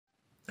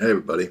Hey,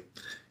 everybody.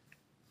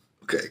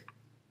 Okay.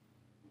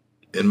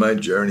 In my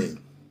journey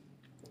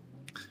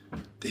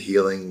to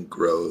healing,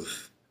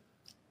 growth,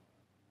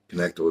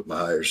 connected with my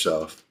higher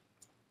self,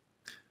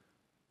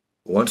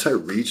 once I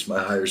reached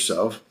my higher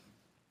self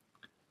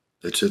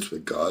that sits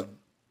with God,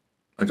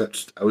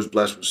 I was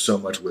blessed with so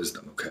much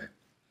wisdom. Okay.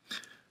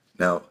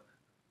 Now,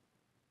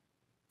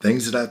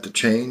 things that I have to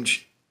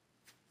change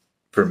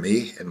for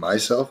me and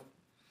myself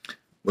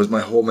was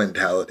my whole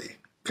mentality.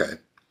 Okay.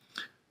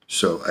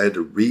 So I had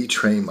to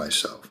retrain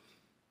myself,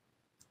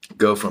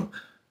 go from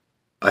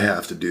I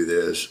have to do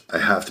this, I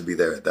have to be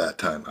there at that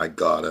time, I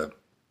gotta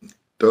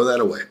throw that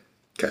away.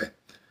 Okay.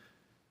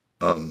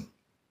 Um,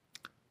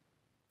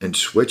 and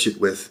switch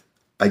it with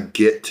I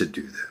get to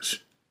do this.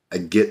 I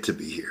get to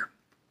be here.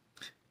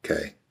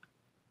 Okay.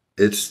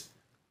 It's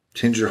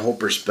change your whole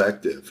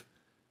perspective.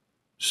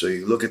 So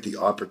you look at the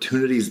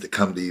opportunities that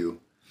come to you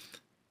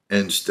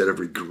instead of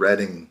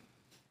regretting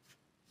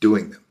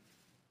doing them.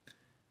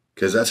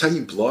 Because that's how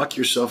you block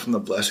yourself from the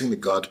blessing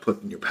that God's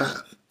put in your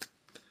path.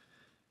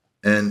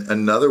 And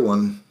another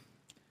one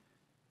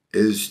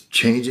is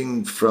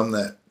changing from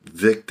that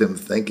victim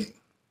thinking.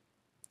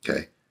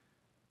 Okay.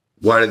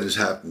 Why did this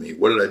happen to me?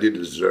 What did I do to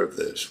deserve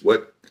this?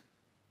 What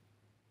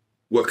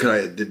can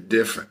I do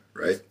different?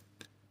 Right?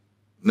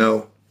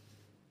 No,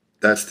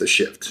 that's the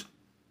shift.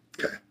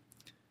 Okay.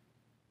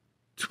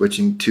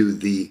 Switching to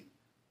the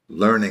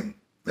learning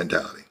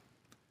mentality.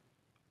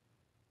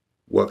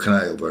 What can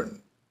I learn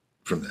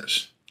from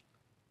this?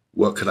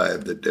 What could I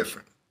have done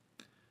different?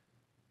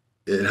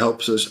 It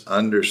helps us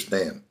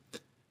understand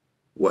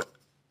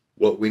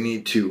what we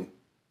need to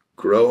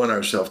grow in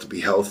ourselves to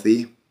be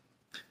healthy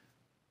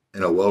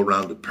and a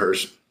well-rounded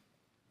person.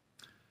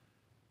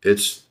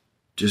 It's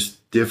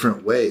just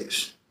different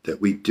ways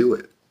that we do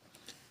it.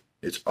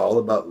 It's all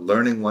about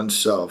learning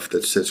oneself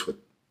that sits with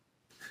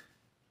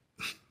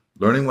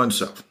learning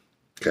oneself.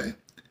 Okay.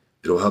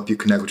 It'll help you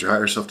connect with your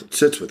higher self that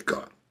sits with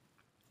God.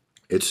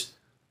 It's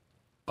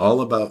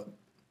all about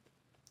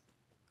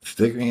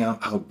figuring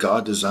out how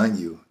God designed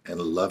you and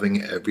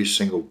loving every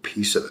single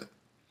piece of it.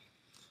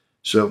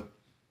 So,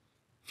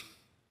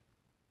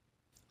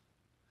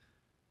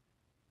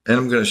 and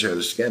I'm going to share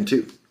this again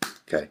too.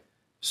 Okay.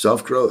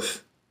 Self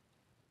growth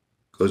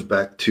goes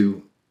back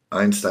to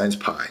Einstein's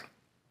pi.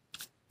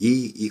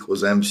 E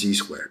equals mc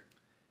squared.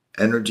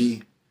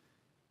 Energy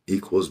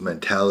equals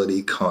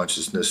mentality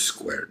consciousness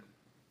squared.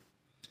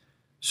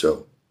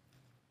 So,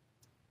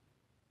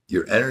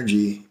 your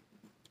energy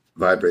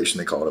vibration,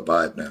 they call it a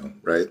vibe now,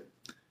 right?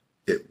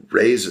 It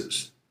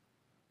raises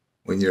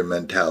when your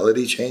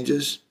mentality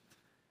changes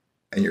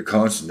and your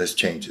consciousness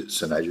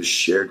changes. And I just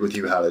shared with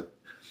you how to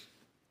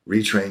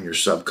retrain your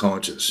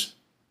subconscious.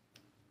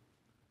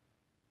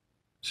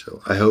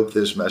 So I hope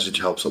this message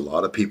helps a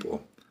lot of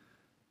people.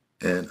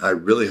 And I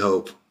really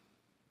hope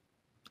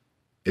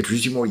it's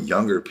reaching more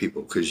younger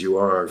people because you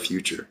are our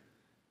future.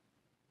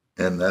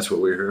 And that's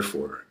what we're here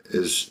for,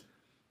 is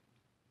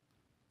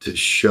to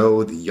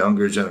show the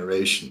younger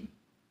generation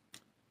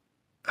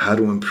how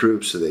to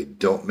improve so they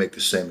don't make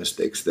the same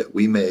mistakes that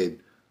we made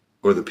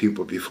or the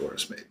people before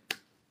us made.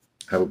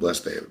 Have a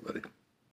blessed day, everybody.